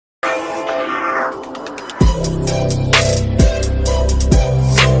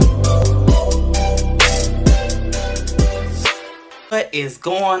What is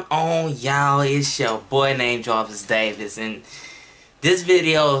going on, y'all? It's your boy named Jarvis Davis, and this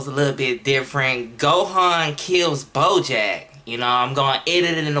video is a little bit different. Gohan kills Bojack. You know, I'm gonna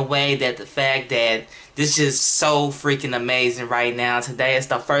edit it in a way that the fact that this is so freaking amazing right now. Today is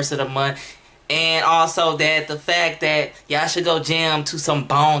the first of the month, and also that the fact that y'all should go jam to some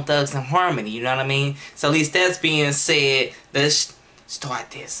Bone Thugs and Harmony. You know what I mean? So at least that's being said, let's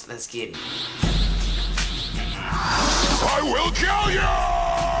start this. Let's get it. I will kill you!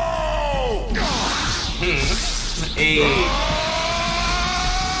 Hey.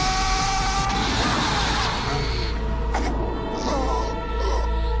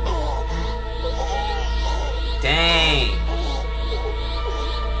 Dang.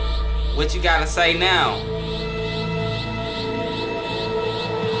 What you gotta say now?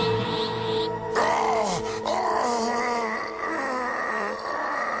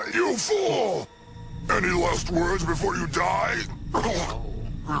 You fool! Any last words before you die?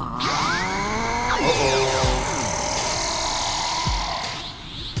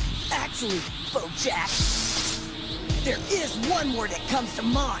 Actually, Bojack, there is one word that comes to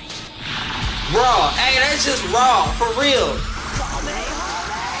mind. Raw. Hey, that's just raw. For real.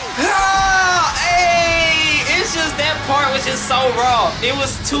 Oh, hey! It's just that part was just so raw. It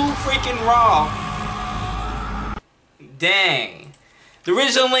was too freaking raw. Dang. The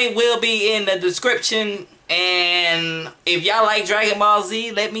original link will be in the description, and if y'all like Dragon Ball Z,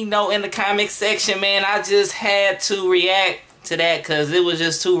 let me know in the comment section, man. I just had to react to that because it was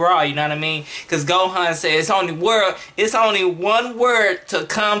just too raw, you know what I mean? Because Gohan said it's only one word to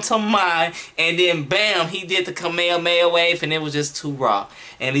come to mind, and then bam, he did the Kamehameha wave, and it was just too raw.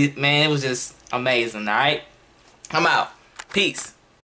 And man, it was just amazing, alright? I'm out. Peace.